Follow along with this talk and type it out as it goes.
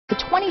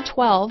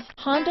2012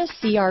 Honda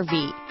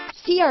CR-V.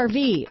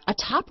 CR-V, a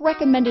top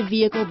recommended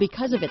vehicle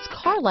because of its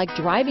car-like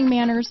driving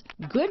manners,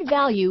 good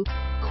value,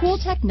 cool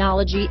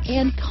technology,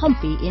 and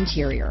comfy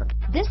interior.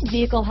 This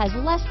vehicle has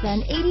less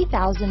than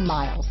 80,000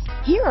 miles.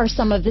 Here are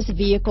some of this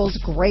vehicle's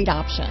great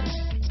options: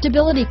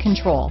 stability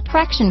control,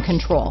 traction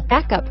control,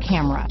 backup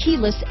camera,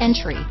 keyless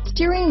entry,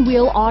 steering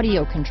wheel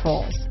audio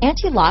controls,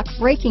 anti-lock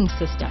braking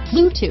system,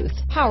 Bluetooth,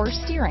 power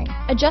steering,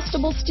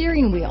 adjustable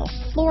steering wheel,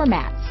 floor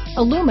mats,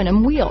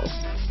 aluminum wheels,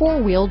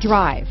 four-wheel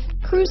drive,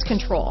 cruise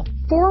control,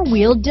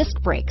 four-wheel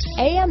disc brakes,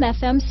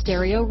 AM/FM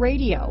stereo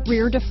radio,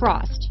 rear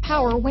defrost,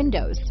 power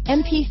windows,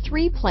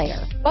 MP3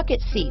 player,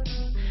 bucket seats.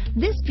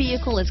 This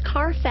vehicle is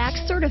Carfax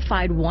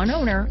certified one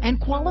owner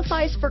and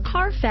qualifies for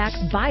Carfax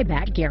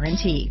buyback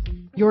guarantee.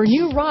 Your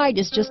new ride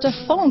is just a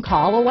phone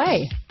call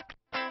away.